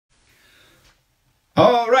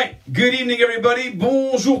All right, good evening everybody.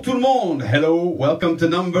 Bonjour tout le monde. Hello, welcome to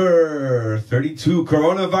number 32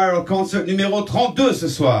 Coronavirus Concert numéro 32 ce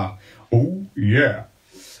soir. Oh yeah.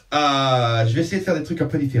 Je vais essayer de faire des trucs un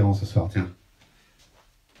peu différents ce soir, tiens.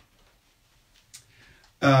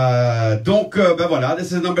 Donc, ben voilà,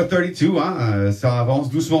 this is number 32, hein. Ça avance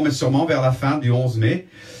doucement mais sûrement vers la fin du 11 mai.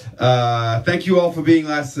 Thank you all for being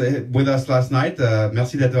with us last night.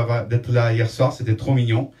 Merci d'être là hier soir, c'était trop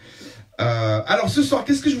mignon. Alors ce soir,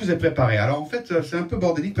 qu'est-ce que je vous ai préparé? Alors en fait, c'est un peu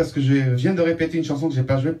bordélique parce que je viens de répéter une chanson que j'ai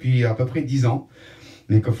pas jouée depuis à peu près 10 ans,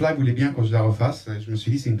 mais que Floyd voulait bien que je la refasse. Je me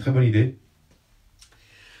suis dit c'est une très bonne idée.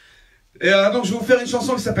 Et donc je vais vous faire une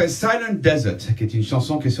chanson qui s'appelle Silent Desert, qui est une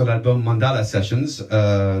chanson qui est sur l'album Mandala Sessions.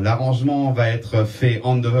 L'arrangement va être fait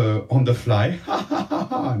on the fly,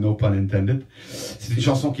 no pun intended. C'est une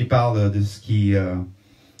chanson qui parle de ce qui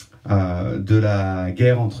de la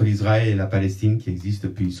guerre entre l'Israël et la Palestine qui existe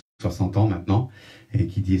depuis 60 ans maintenant, et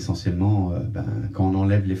qui dit essentiellement quand on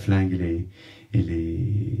enlève les flingues et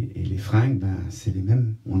les fringues, c'est les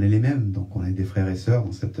mêmes, on est les mêmes, donc on est des frères et sœurs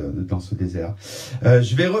dans ce désert.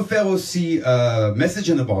 Je vais refaire aussi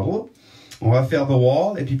Message in a Bottle, on va faire The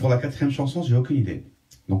Wall, et puis pour la quatrième chanson, j'ai aucune idée,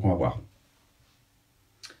 donc on va voir.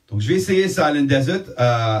 Donc je vais essayer Silent Desert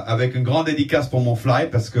avec une grande dédicace pour mon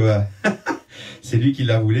Fly, parce que c'est lui qui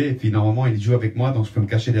l'a voulu, et puis normalement il joue avec moi, donc je peux me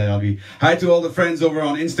cacher derrière lui. Hi to all the friends over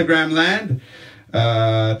on Instagram land.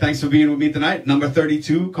 Thanks for being with me tonight. Number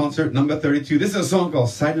 32, concert number 32. This is a song called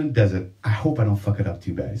Silent Desert. I hope I don't fuck it up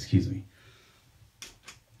too bad, excuse me.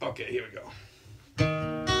 Okay, here we go.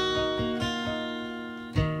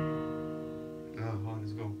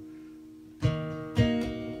 Let's go.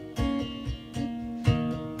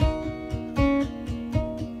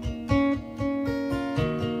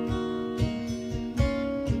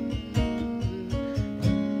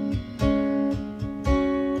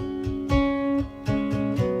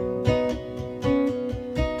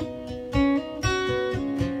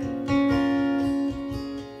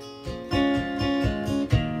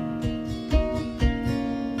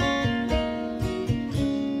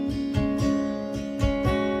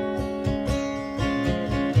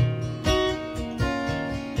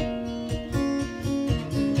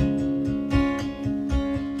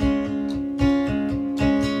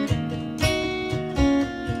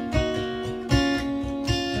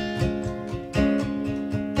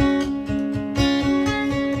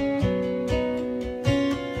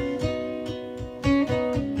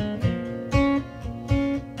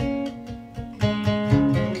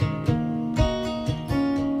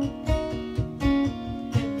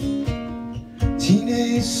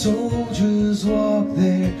 Teenage soldiers walk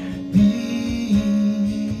their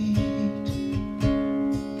beat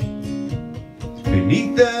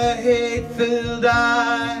beneath the hate-filled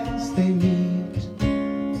eyes they meet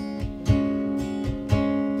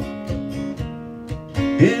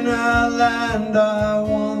in a land I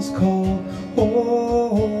once called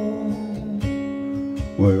home,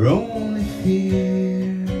 where only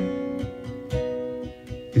fear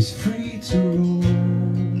is free to roam.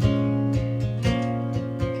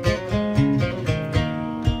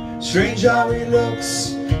 Strange how he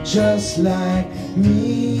looks just like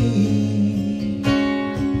me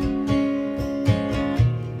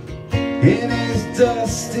in his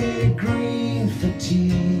dusty green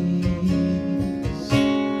fatigues.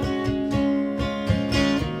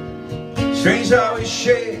 Strange how he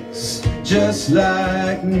shakes just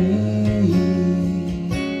like me,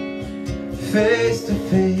 face to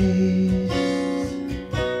face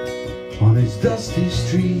on his dusty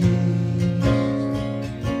street.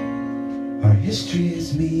 Our history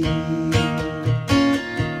is me.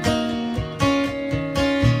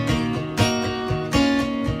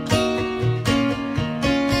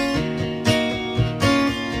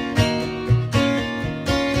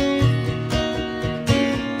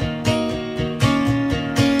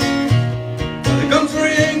 The guns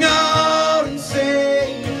ring out and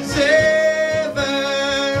say it's ever.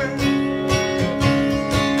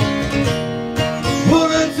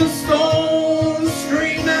 Bullets and stones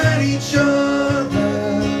scream at each other.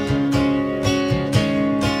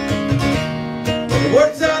 The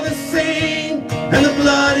words are the same and the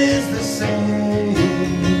blood is the same.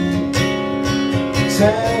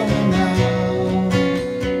 Tell me now,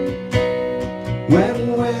 when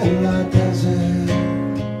will our desert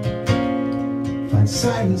find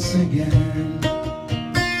silence again?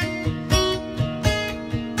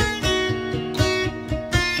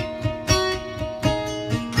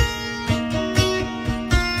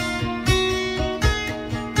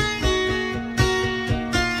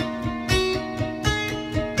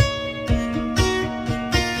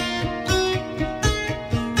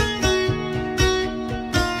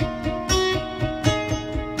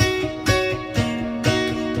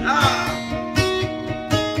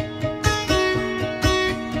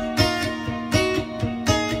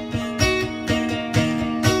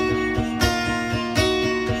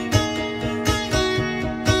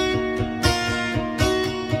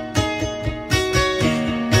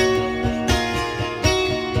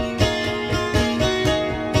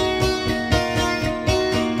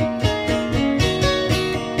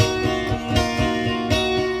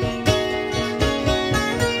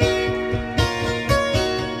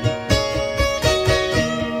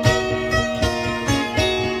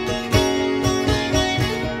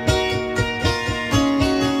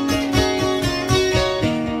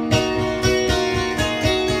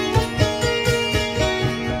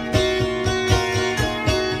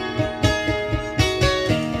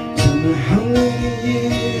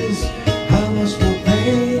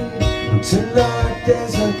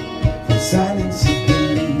 silence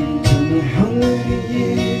again. Tell me how many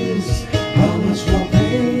years, how much more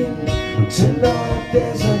pain, until our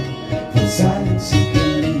desert for silence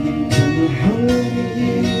again. Tell me how many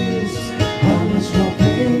years, how much more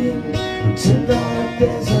pain, until our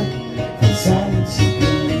desert for silence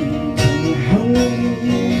again. Tell me how many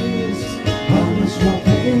years, how much more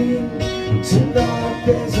pain, until our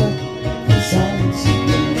desert for silence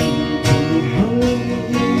again. Tell me how many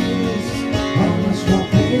years, how much more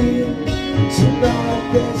pain, until our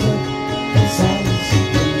desert for silence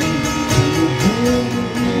again. Tell me how many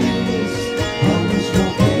years, how much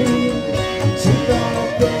more pain, until our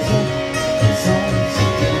desert for silence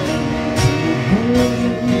again. Tell me how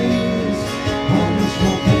many years, how much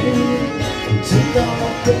more pain, until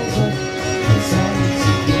our desert for silence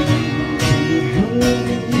again. Tell me how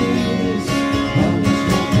many years, how much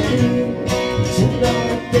more pain, until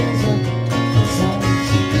our desert for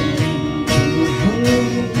silence again. Tell me how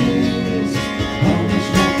many years, how much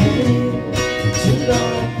more pain, until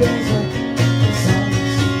our desert for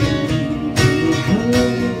silence again. Tell me how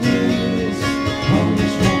many years, how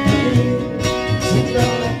much more pain, until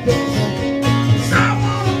our desert for silence again. I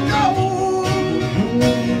wanna know how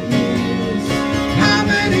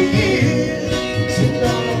many years, until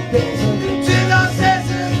our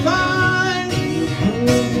desert find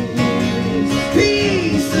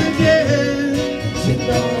peace again. Until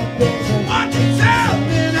our desert, won't you tell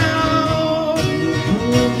me now?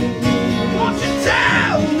 Won't you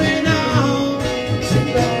tell me now? Until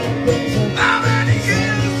our desert, how many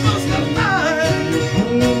years must I find? How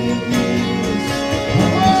many years, how much more pain, until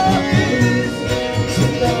our desert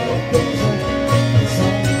for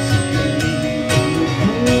silence again.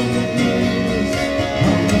 How many years,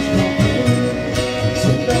 how much more pain,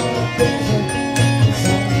 until our desert for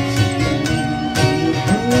silence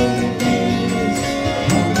again. How many years,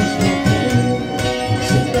 how much more pain,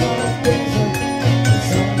 until our desert for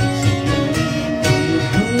silence again.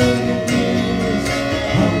 How many years,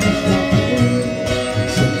 how much more pain,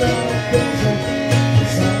 until our desert for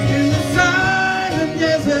silence. In the silent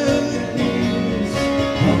desert,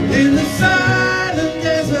 in the silent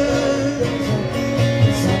desert,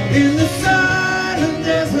 in the silent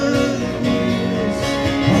desert,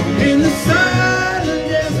 in the silent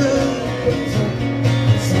desert,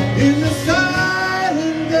 in the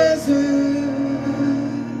silent desert.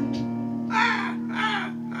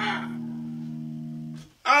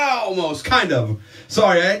 Almost, kind of.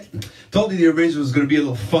 Sorry, I told you the arrangement was going to be a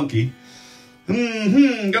little funky.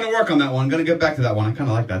 Gonna work on that one. Gonna get back to that one. I kind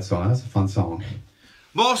of like that song. That's a fun song.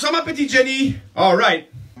 Bonsoir, ma petite Jenny. All right.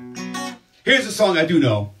 Here's a song I do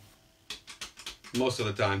know. Most of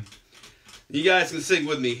the time. You guys can sing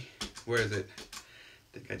with me. Where is it?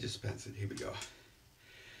 I think I just spent it. Here we go.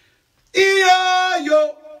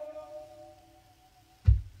 E-yo-yo.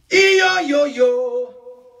 E-yo-yo-yo.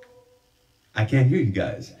 I can't hear you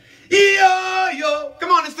guys. E-yo-yo.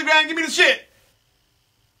 Come on, Instagram. Give me the shit.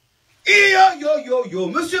 E-yo-yo-yo-yo.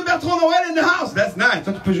 Monsieur Bertrand Noël in the house. That's nice.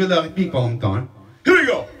 Toi, tu peux jouer de la rythmique en même temps. Hein? Here we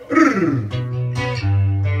go.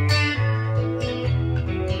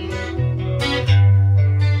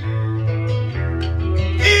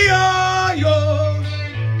 E-yo-yo.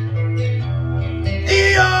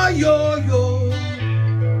 E-yo-yo-yo.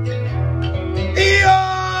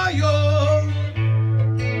 E-yo-yo.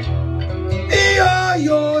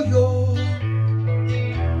 E-yo-yo-yo.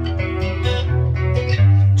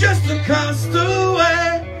 Just a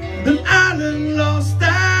castaway, an island lost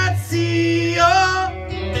at sea. Oh,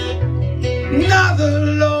 another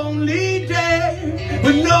lonely day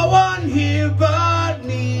with no one here but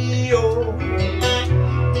me. Oh,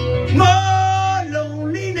 more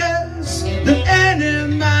loneliness than any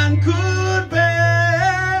man could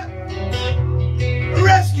bear.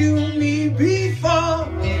 Rescue me before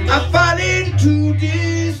I fall into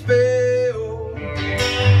despair. Oh,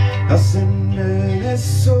 I'll send an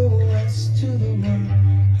SOS to the world.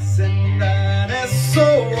 I'll send an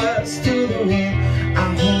SOS to the world. I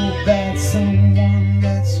hope that someone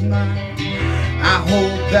gets mine. I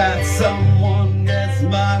hope that someone gets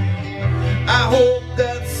mine. I hope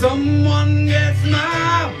that someone gets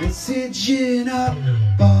my message in a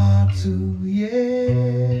bottle,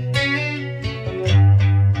 yeah.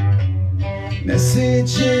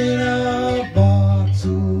 Message in a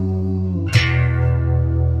bottle.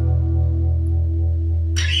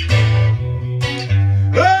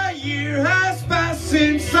 A year has passed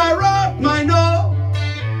since I wrote my note.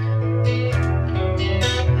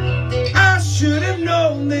 I should have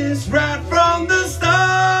known this right from the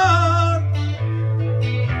start.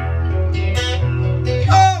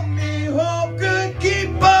 Only hope could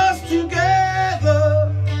keep us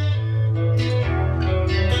together.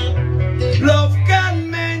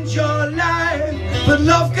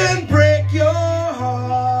 love can break your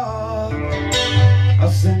heart. I'll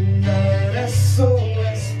send an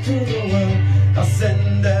SOS to the world. I'll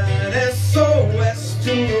send an SOS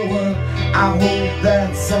to the world. I hope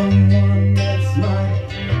that someone gets mine.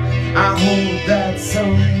 I hope that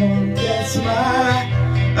someone gets mine.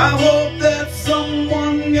 I hope that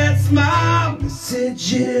someone gets my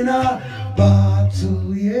message in a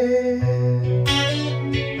bottle, yeah.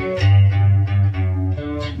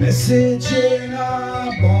 Message in a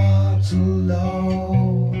bottle,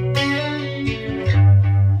 oh.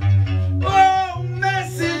 Oh,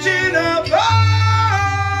 message in a bottle.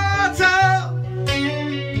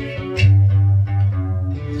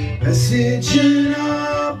 Message in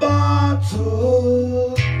a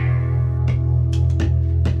bottle.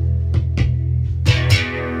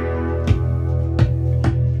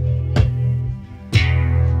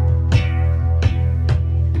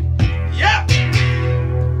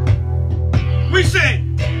 We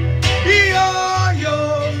sing, E-O-Yo,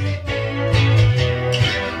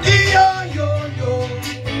 E-O-Yo-Yo,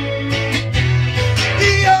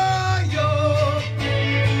 E-O-Yo,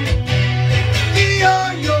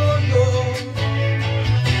 E-O-Yo-Yo.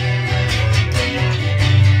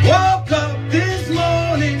 Woke up this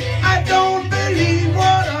morning, I don't believe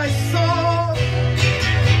what I saw.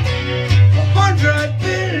 100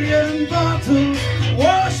 billion bottles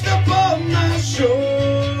washed upon my shore.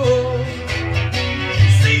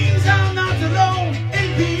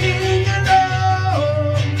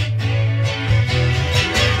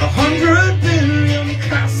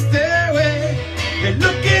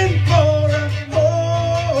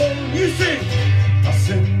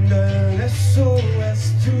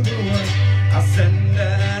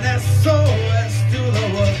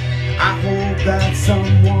 That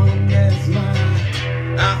someone gets mine.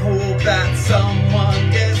 I hope that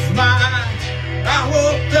someone gets mine. I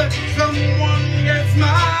hope that someone gets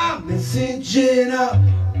my message in a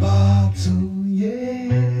bottle, yeah.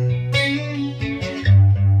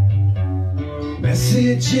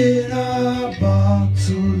 Message in a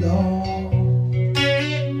bottle, oh.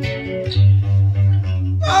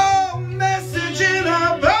 Oh, message in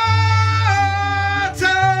a bottle.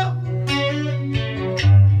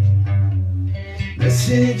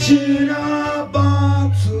 Message in a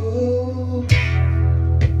bottle.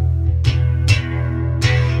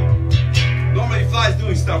 Normally Fly's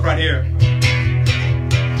doing stuff right here.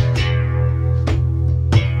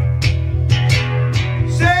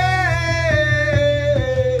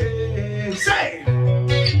 Say.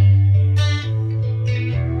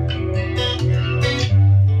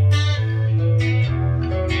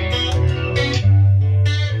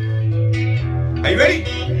 Are you ready?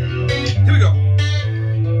 Here we go.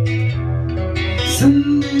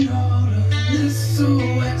 Send it out an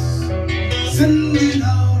SOS. Send it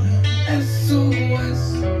out an SOS.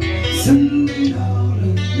 Send it out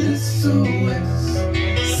an SOS.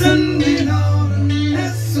 Send it out an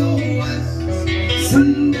SOS.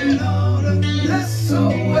 Send it out an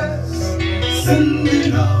SOS. Send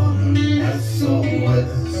it out an SOS.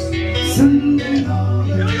 Send it out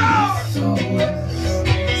an SOS.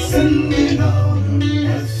 Send it out an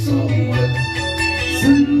SOS.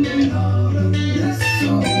 Send it out an SOS. Send it out an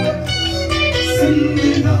SOS. Send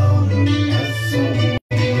it out SOS.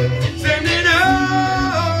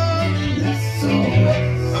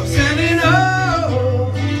 I'm sending out SOS.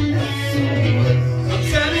 I'm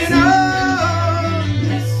sending out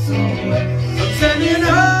SOS. I'm sending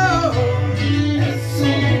out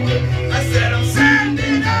SOS. I said I'm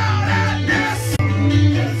sending out an SOS.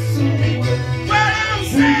 Well, I'm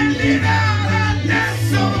sending out an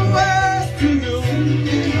SOS to you.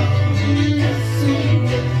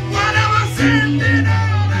 What am I sending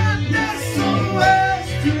out an SOS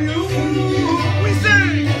to you? We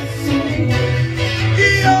sing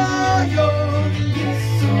E-O-Yo,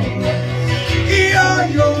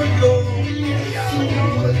 E-O-Yo-Yo,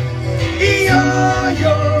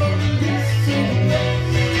 E-O-Yo,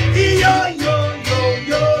 E-O-Yo-Yo-Yo-Yo-Yo-Yo.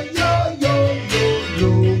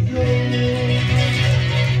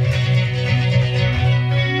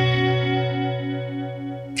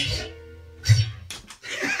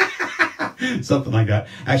 Something like that.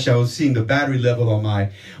 Actually, I was seeing the battery level on my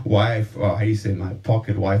how do you say, my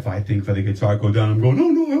pocket Wi-Fi thing for the guitar go down. I'm going, oh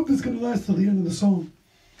no, I hope it's going to last till the end of the song.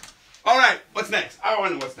 All right, what's next? I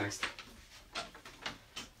want to know what's next.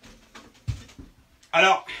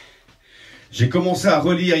 Alors, j'ai commencé à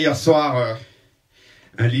relire hier soir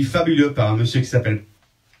un livre fabuleux par un monsieur qui s'appelle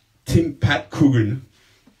Tim Pat Coogan,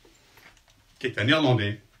 qui est un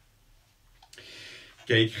Irlandais,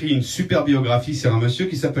 qui a écrit une super biographie sur un monsieur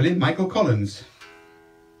qui s'appelait Michael Collins,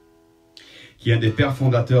 qui est un des pères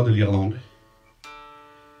fondateurs de l'Irlande.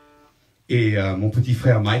 Et mon petit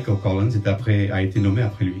frère Michael Collins a été nommé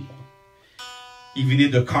après lui. Il venait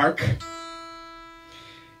de Cork.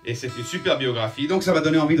 Et c'est une super biographie. Donc ça m'a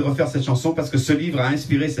donné envie de refaire cette chanson parce que ce livre a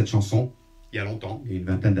inspiré cette chanson il y a longtemps, il y a une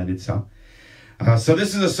vingtaine d'années de ça. So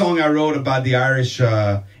this is a song I wrote about the Irish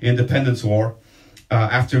Independence War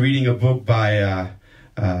after reading a book by,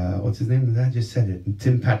 what's his name? I just said it.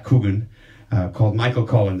 Tim Pat Coogan, called Michael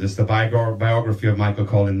Collins. It's the biography of Michael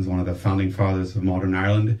Collins, one of the founding fathers of modern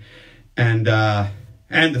Ireland. And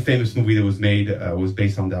the famous movie that was made was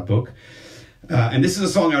based on that book. And this is a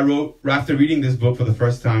song I wrote after reading this book for the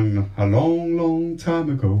first time a long, long time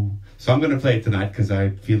ago. So I'm going to play it tonight because I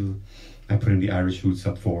feel I put in the Irish roots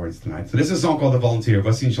up forwards tonight. So this is a song called The Volunteer.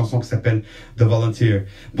 Voici une chanson qui s'appelle The Volunteer.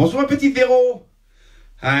 Bonjour, petit Véro.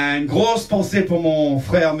 Une grosse pensée pour mon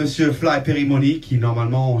frère, monsieur Floyd Perimoni, qui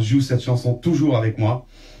normalement joue cette chanson toujours avec moi.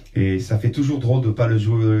 Et ça fait toujours drôle de ne pas la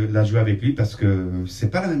jouer avec lui parce que c'est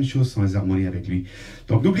pas la même chose sans les harmonies avec lui.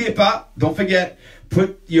 Donc n'oubliez pas, don't forget,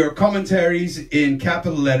 put your commentaries in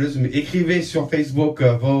capital letters. Écrivez sur Facebook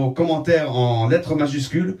vos commentaires en lettres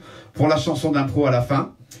majuscules pour la chanson d'impro à la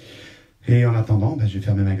fin. Et en attendant, je vais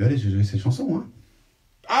fermer ma gueule et je vais jouer cette chanson. Hein.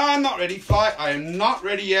 I'm not ready, Fly. I am not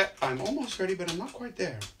ready yet. I'm almost ready, but I'm not quite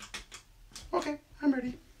there. Okay, I'm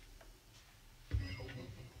ready.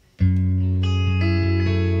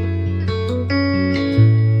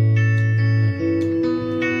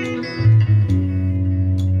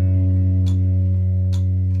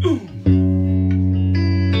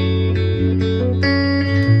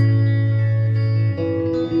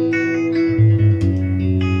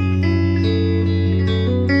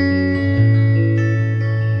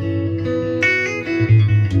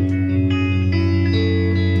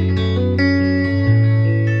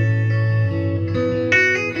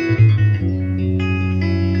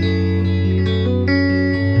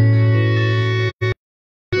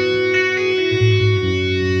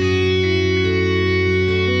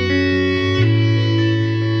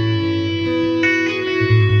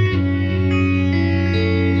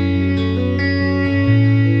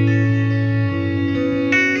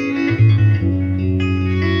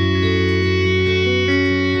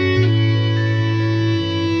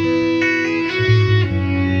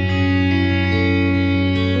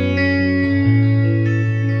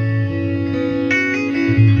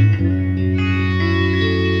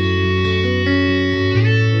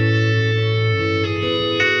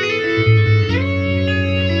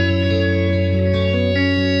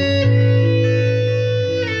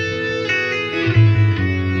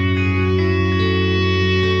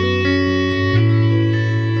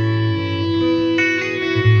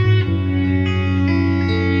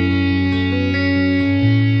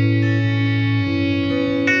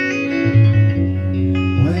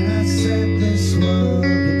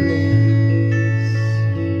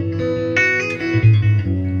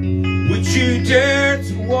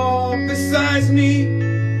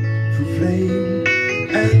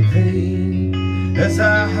 As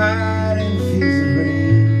I hide in fields of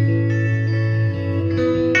rain,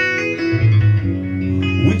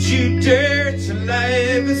 would you dare to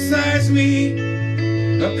lie beside me?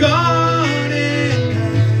 A gun in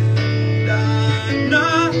hand, I'm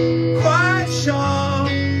not quite sure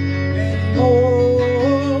anymore.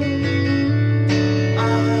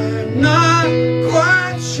 I'm not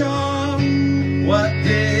quite sure what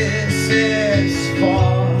this is for.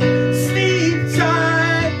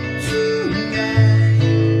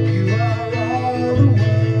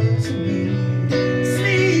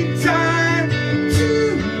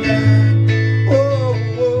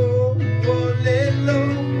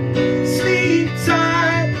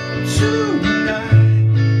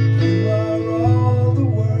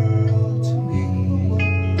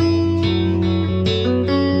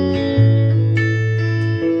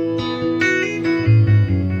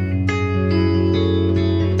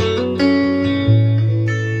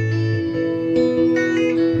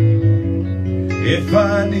 If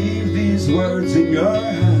I leave these words in your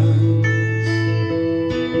hands,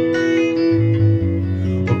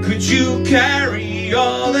 or could you carry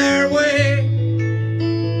all their weight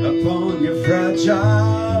upon your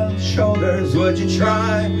fragile shoulders? Would you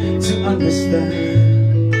try to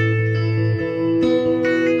understand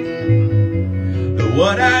that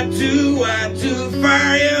what I do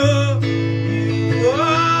for you? You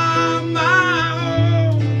are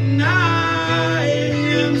my own. I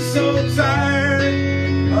am so tired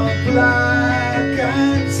of black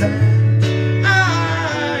and tan.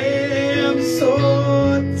 I am so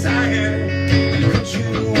tired. Could you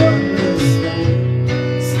understand?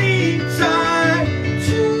 Sleep tight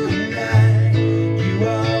tonight. You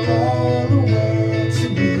are all the world to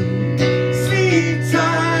me. Sleep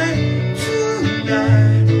tight tonight.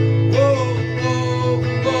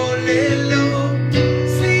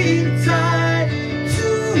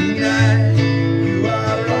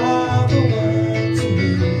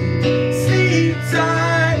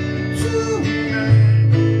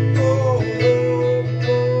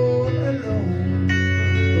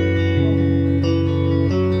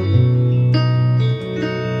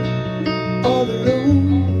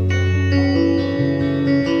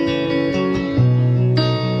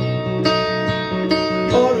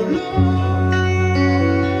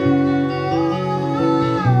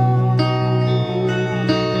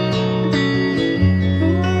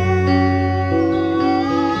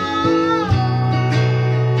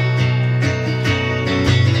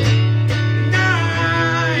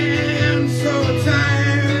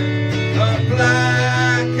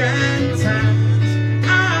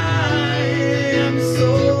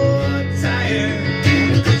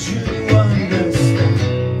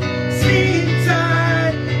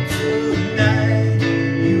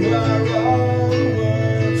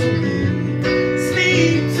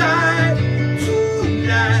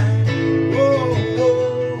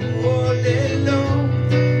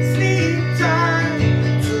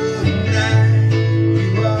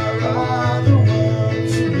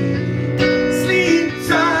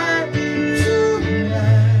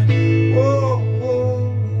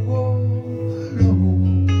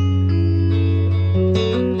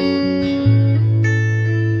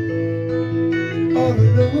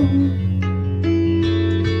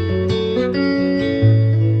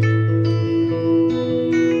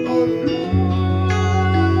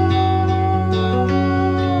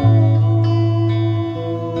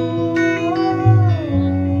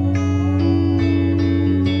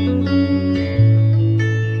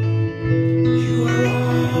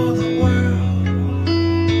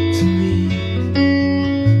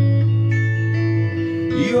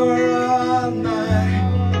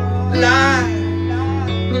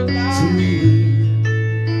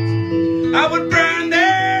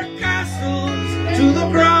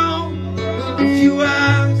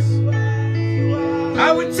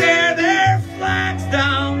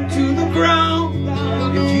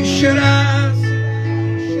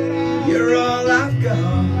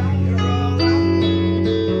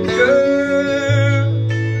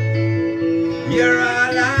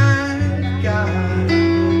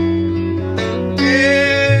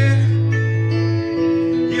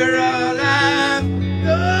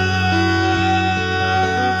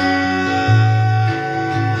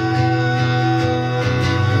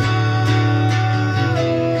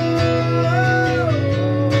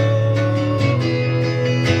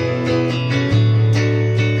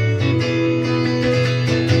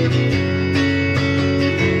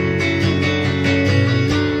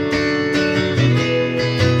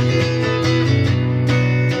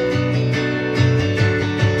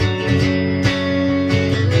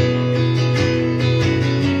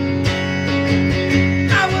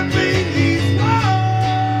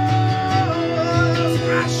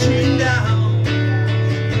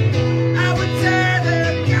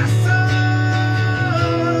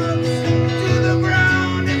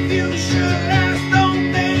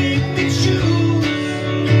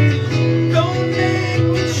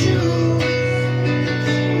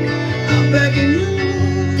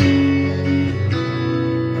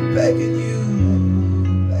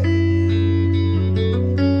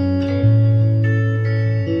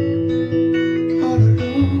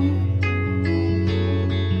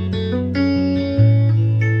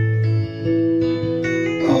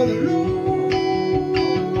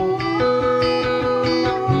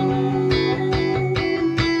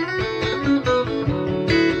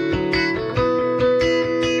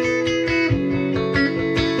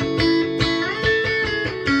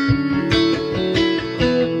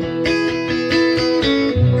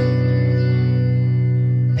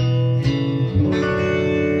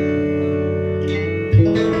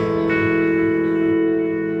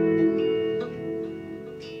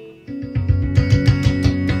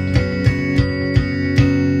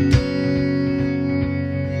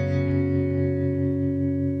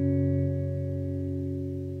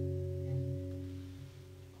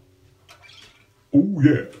 Oh,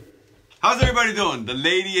 yeah. How's everybody doing? The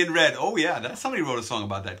Lady in Red. Oh, yeah, somebody wrote a song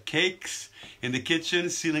about that. Cakes in the kitchen,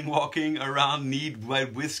 ceiling walking around, need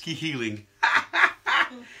whiskey healing.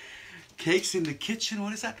 Cakes in the kitchen,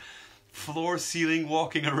 what is that? Floor, ceiling,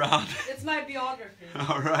 walking around. It's my biography.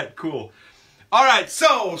 All right, cool. All right,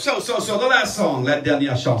 So, the last song, la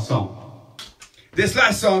dernière chanson. This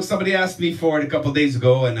last song, somebody asked me for it a couple days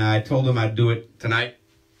ago, and I told them I'd do it tonight.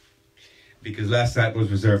 Because last night was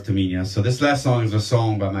reserved to me, yeah. So this last song is a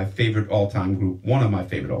song by my favorite all-time group, one of my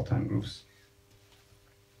favorite all-time groups,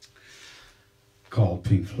 called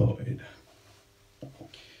Pink Floyd.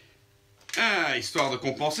 Ah, histoire de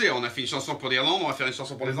compenser, on a fait une chanson pour l'Irlande, on va faire une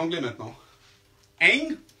chanson pour les Anglais maintenant.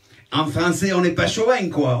 Hein? En français, on n'est pas chauvin,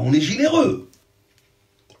 quoi. On est généreux.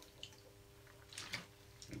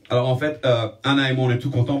 Alors en fait, Anna et moi, on est tout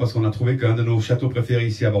contents parce qu'on a trouvé qu'un de nos châteaux préférés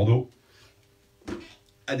ici à Bordeaux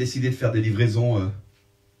a décidé de faire des livraisons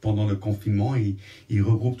pendant le confinement. Ils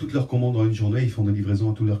regroupent toutes leurs commandes dans une journée. Ils font des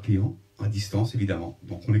livraisons à tous leurs clients, à distance évidemment.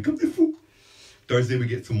 Donc on est comme des fous. Thursday we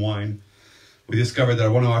get some wine. We discovered that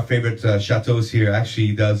one of our favorite chateaux here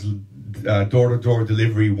actually does door-to-door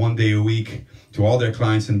delivery 1 day a week to all their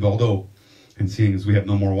clients in Bordeaux. And seeing as we have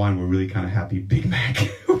no more wine, we're really kind of happy. Big Mac.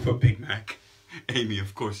 For Big Mac. Amy,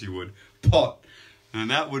 of course you would. Pot. And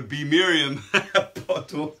that would be Miriam.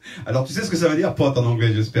 Poto. Alors tu sais ce que ça veut dire pot en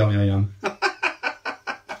anglais, j'espère, Myriam.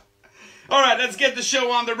 All right, let's get the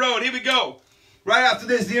show on the road. Here we go. Right after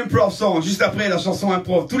this, the improv song. Juste après, la chanson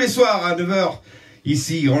improv. Tous les soirs à 9h.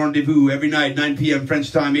 Ici, rendez-vous every night, 9 p.m.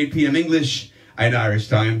 French time, 8 p.m. English, and Irish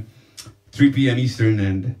time, 3 p.m. Eastern,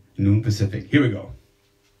 and noon Pacific. Here we go.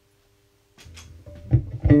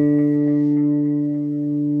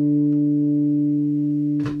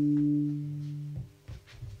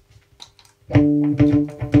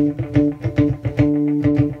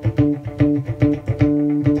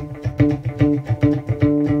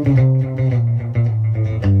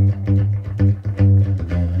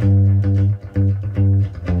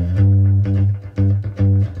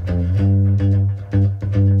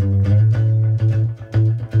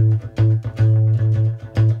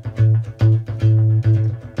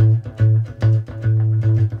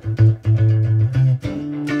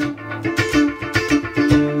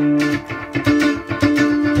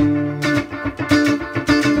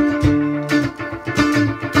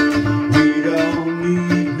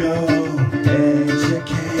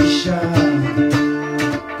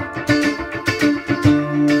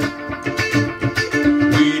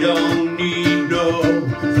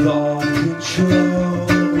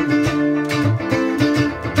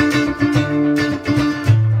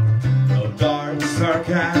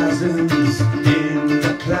 Sarcasms in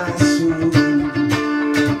the classroom.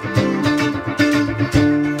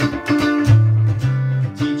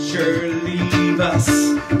 Teacher, leave us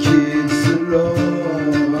kids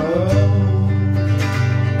alone.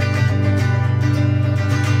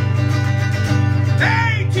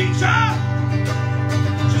 Hey, teacher,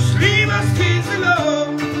 just leave us kids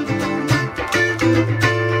alone.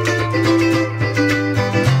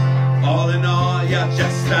 All in all, you're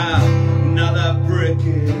just another brick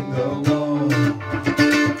in the wall.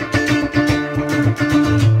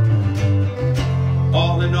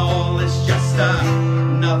 All in all, it's just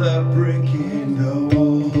another brick in the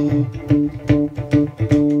wall.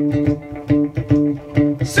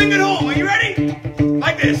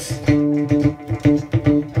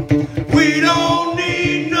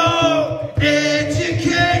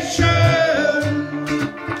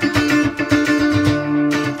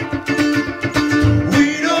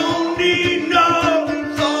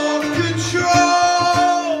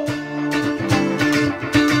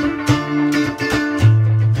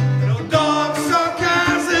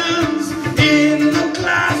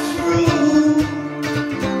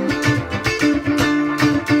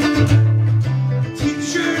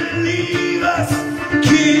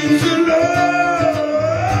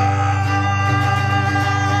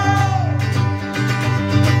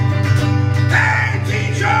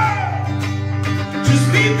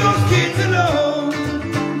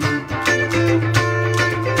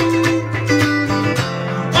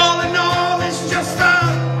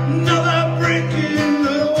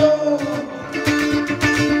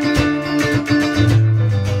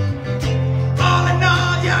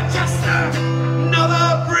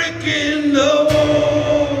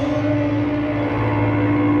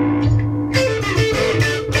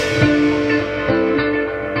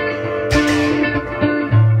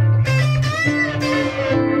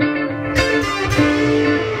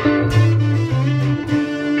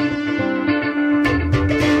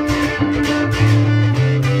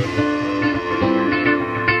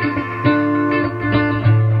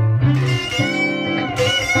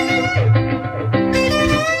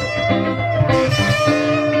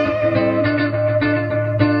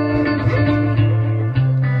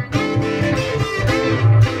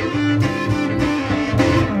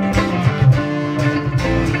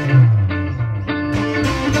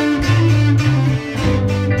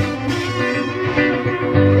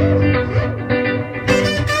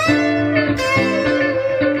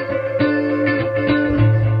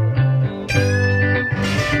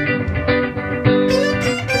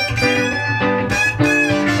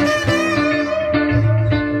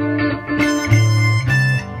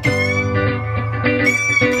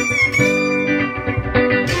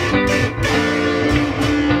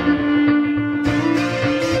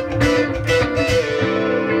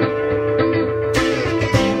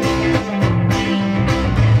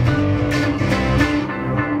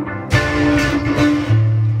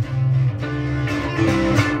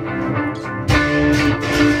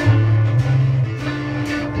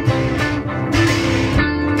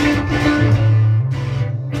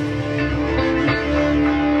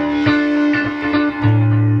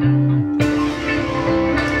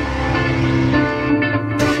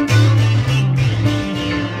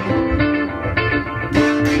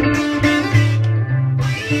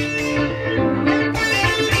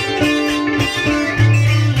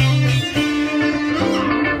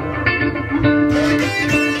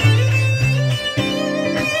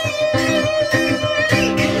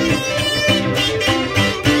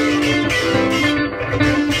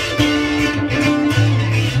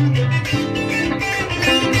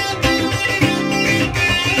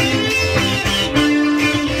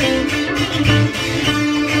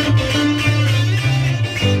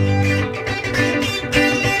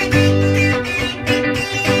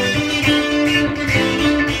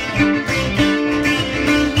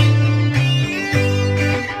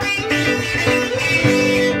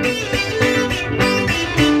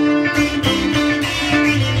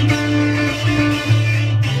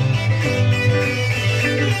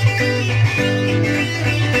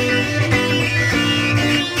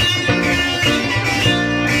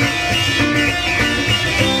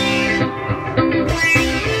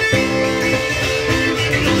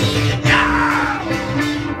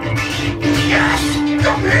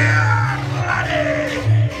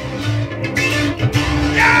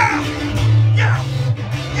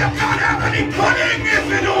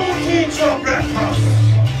 for breakfast?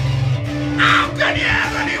 How can you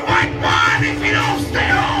have any white wine if you don't stay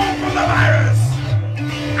home from the virus?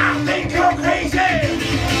 I think you're crazy.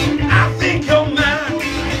 I think you're mad.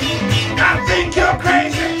 I think you're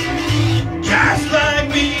crazy, just like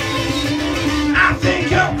me. I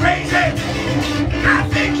think you're crazy. I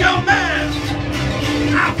think you're mad.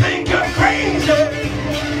 I think you're crazy,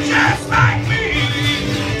 just like me.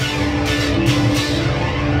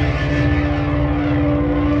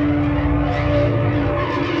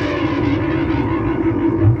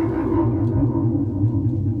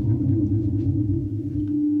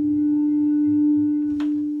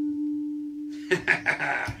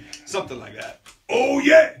 Something like that. Oh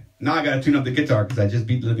yeah! Now I gotta tune up the guitar because I just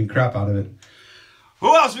beat the living crap out of it.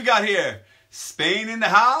 Who else we got here? Spain in the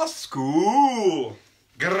house? Cool.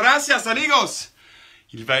 Gracias, amigos.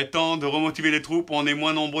 Il va être temps de remotiver les troupes. On est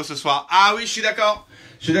moins nombreux ce soir. Ah oui, je suis d'accord.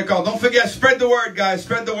 Je suis d'accord. Don't forget, spread the word, guys.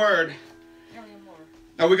 Spread the word.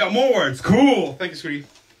 Oh, we got more words. Cool. Thank you, sweetie.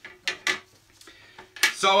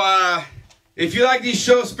 So, if you like these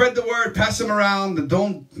shows, spread the word, pass them around.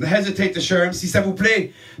 Don't hesitate to share them. Si ça vous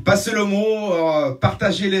plaît, passez le mot,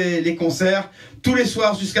 partagez les concerts tous les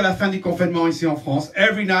soirs jusqu'à la fin du confinement ici en France.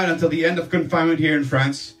 Every night until the end of confinement here in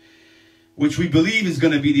France, which we believe is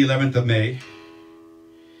going to be the 11th of May.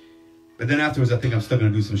 But then afterwards, I think I'm still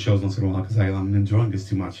going to do some shows once in a while because I'm enjoying this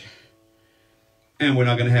too much. And we're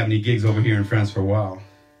not going to have any gigs over here in France for a while.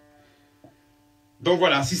 Donc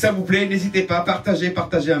voilà, si ça vous plaît, n'hésitez pas,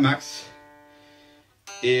 partagez un max.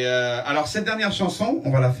 Et alors cette dernière chanson,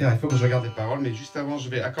 on va la faire, il faut que je regarde les paroles, mais juste avant je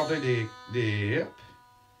vais accorder les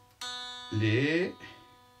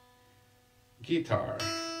guitares.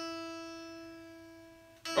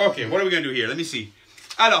 Okay, what are we going to do here? Let me see.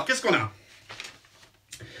 Alors, qu'est-ce qu'on a?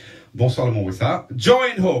 Bonsoir le monde, oui ça.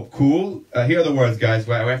 Joy and hope, cool. Here are the words, guys.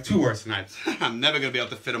 We have 2 words tonight. I'm never going to be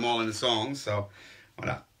able to fit them all in the song, so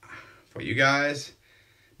Voilà, for you guys.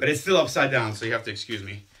 But it's still upside down, so you have to excuse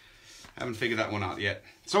me. I haven't figured that one out yet.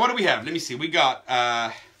 So what do we have? Let me see. We got...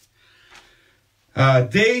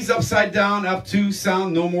 days upside down, up to,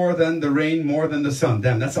 sound, no more than the rain, more than the sun.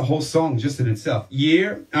 Damn, that's a whole song just in itself.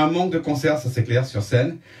 Year, un manque de concerts, ça c'est clair, sur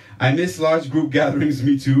scène. I miss large group gatherings,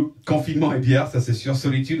 me too. Confinement et bière, ça c'est sûr.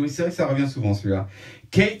 Solitude, oui, c'est vrai que ça revient souvent celui-là.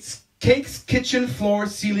 Cakes, kitchen, floor,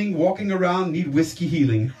 ceiling, walking around, need whiskey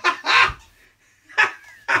healing.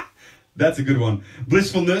 That's a good one.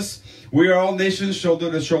 Blissfulness. We are all nations,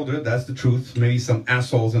 shoulder to shoulder. That's the truth. Maybe some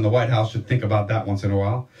assholes in the White House should think about that once in a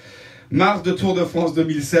while. Marche de Tour de France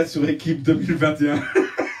 2007 sur équipe 2021.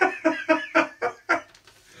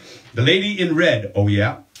 The Lady in Red. Oh,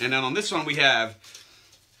 yeah. And then on this one we have...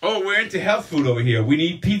 Oh, we're into health food over here. We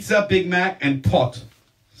need pizza, Big Mac, and pot.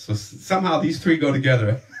 So somehow these 3 go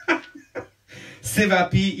together.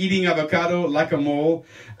 Sivapi, eating avocado like a mole.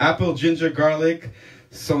 Apple, ginger, garlic.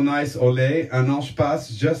 So nice, olé. Un ange passe,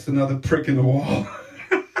 just another prick in the wall.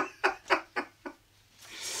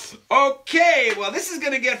 Okay, well, this is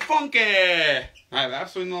going to get funky. I have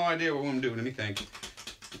absolutely no idea what I'm going to do. Let me think.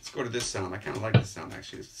 Let's go to this sound. I kind of like this sound,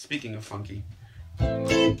 actually. Speaking of funky.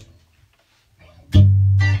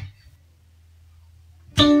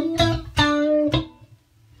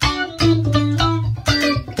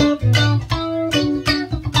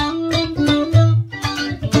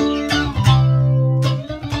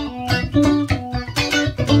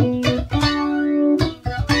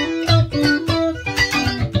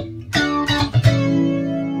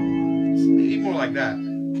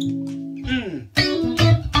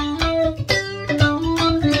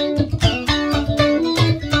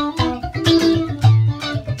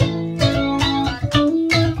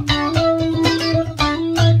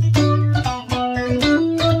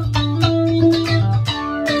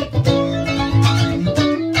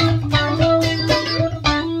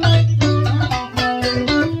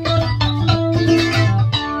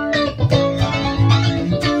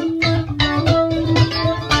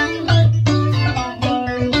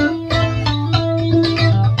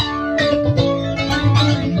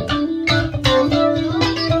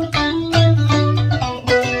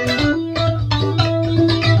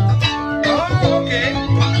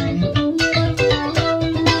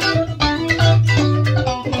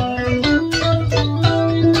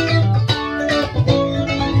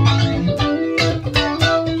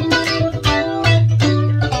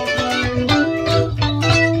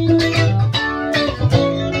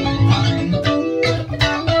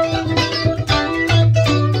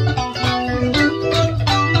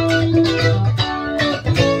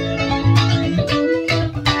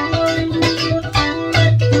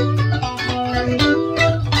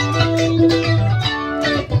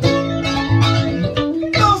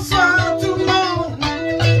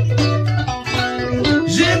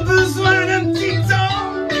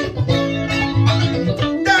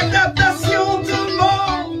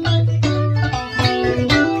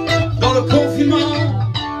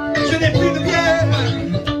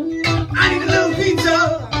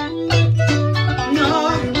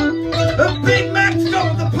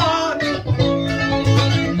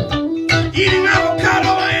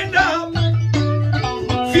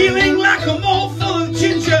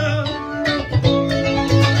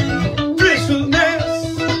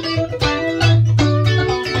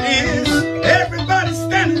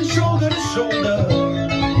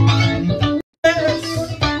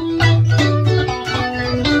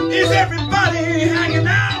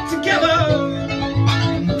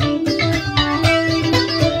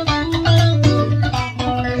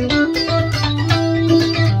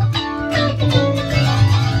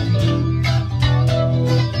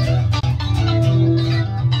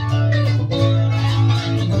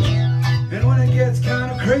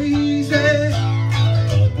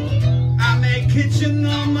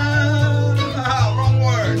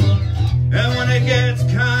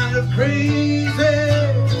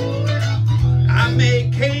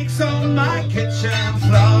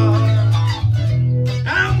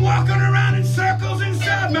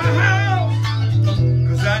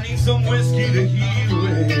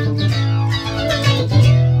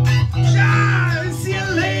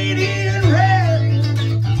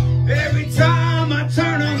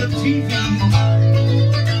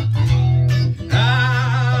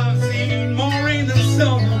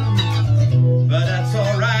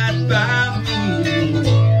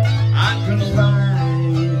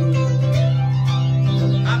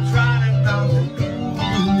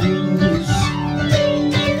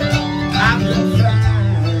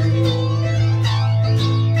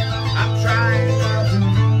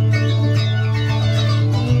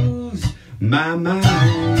 my mind.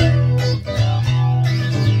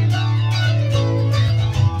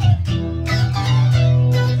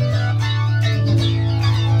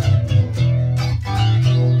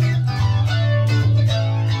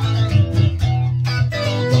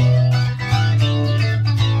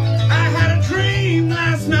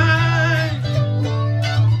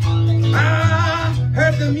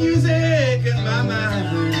 The music in my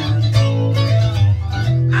mind.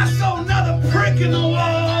 I saw another prick in the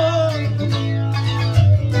wall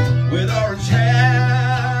with orange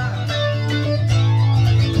hair.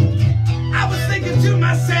 I was thinking to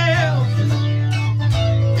myself,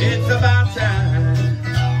 it's about time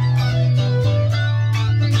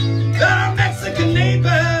that our Mexican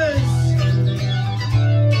neighbors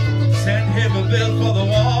send him a bill for the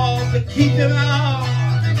wall to keep him out.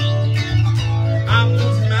 I'm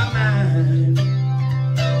losing my mind.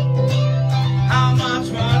 How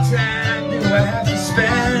much more time do I have to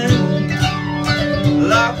spend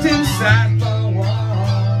locked inside four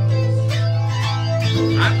walls?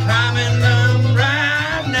 I'm climbing them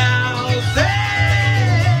right now.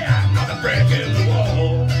 Say, another break in the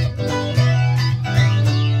wall.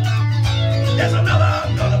 There's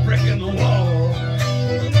another brick in the wall.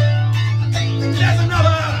 There's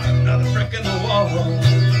another brick in the wall.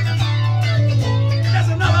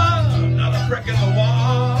 Brick in the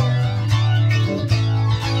wall.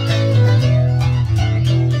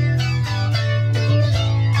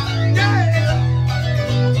 Yeah.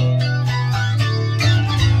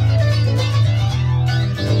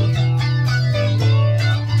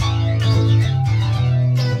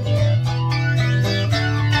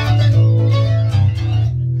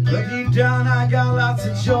 But deep down I got lots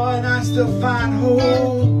of joy and I still find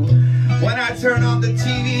hope when I turn on the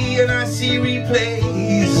TV and I see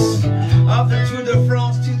replays of the Tour de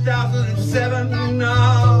France 2007.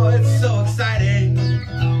 Oh, it's so exciting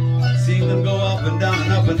seeing them go up and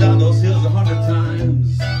down those hills 100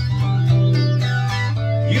 times.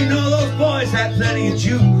 You know those boys had plenty of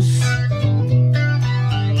juice,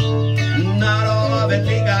 not all of it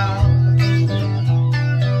legal.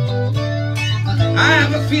 I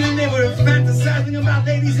have a feeling they were fantasizing about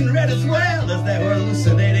ladies in red as well as they were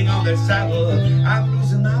hallucinating on their saddle. I'm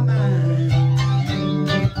losing my mind.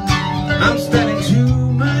 I'm spending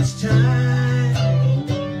too much time.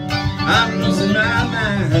 I'm losing my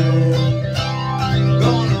mind.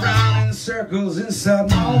 Going around in circles inside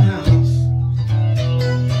my own house.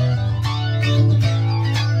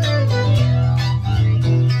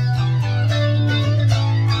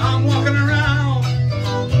 I'm walking around.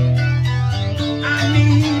 I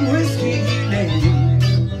need whiskey healing.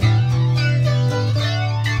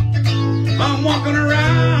 I'm walking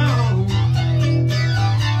around.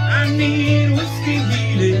 I need whiskey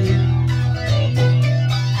healing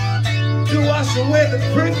to wash away the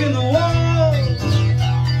prick in the wall.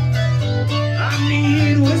 I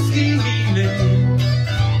need whiskey healing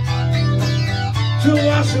to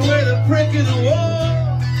wash away the prick in the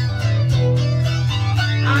wall.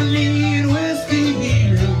 I need whiskey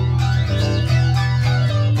healing.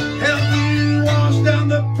 Help me wash down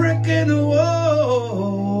the prick in the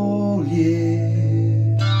wall, yeah.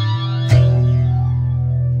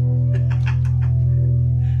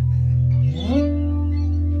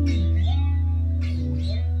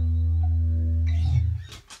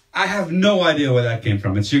 I have no idea where that came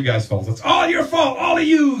from. It's you guys' fault. It's all your fault. All of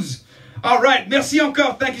yous. All right. Merci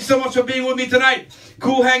encore. Thank you so much for being with me tonight.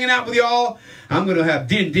 Cool hanging out with y'all. I'm going to have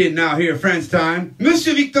din now here, Friends Time.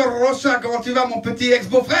 Monsieur Victor Rocha, comment tu vas, mon petit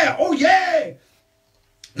ex-beau-frère? Oh yeah!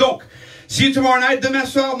 Donc, see you tomorrow night. Demain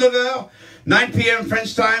soir, 9h. 9 p.m.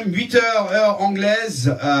 French time, 8h heure anglaise,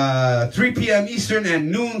 3 p.m. Eastern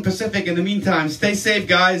and noon Pacific. In the meantime, stay safe,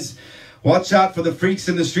 guys. Watch out for the freaks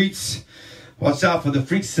in the streets. Watch out for the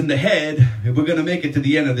freaks in the head. We're going to make it to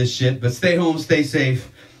the end of this shit. But stay home, stay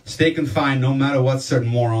safe, stay confined, no matter what certain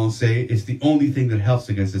morons say. It's the only thing that helps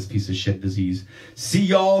against this piece of shit disease. See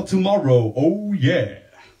y'all tomorrow. Oh, yeah.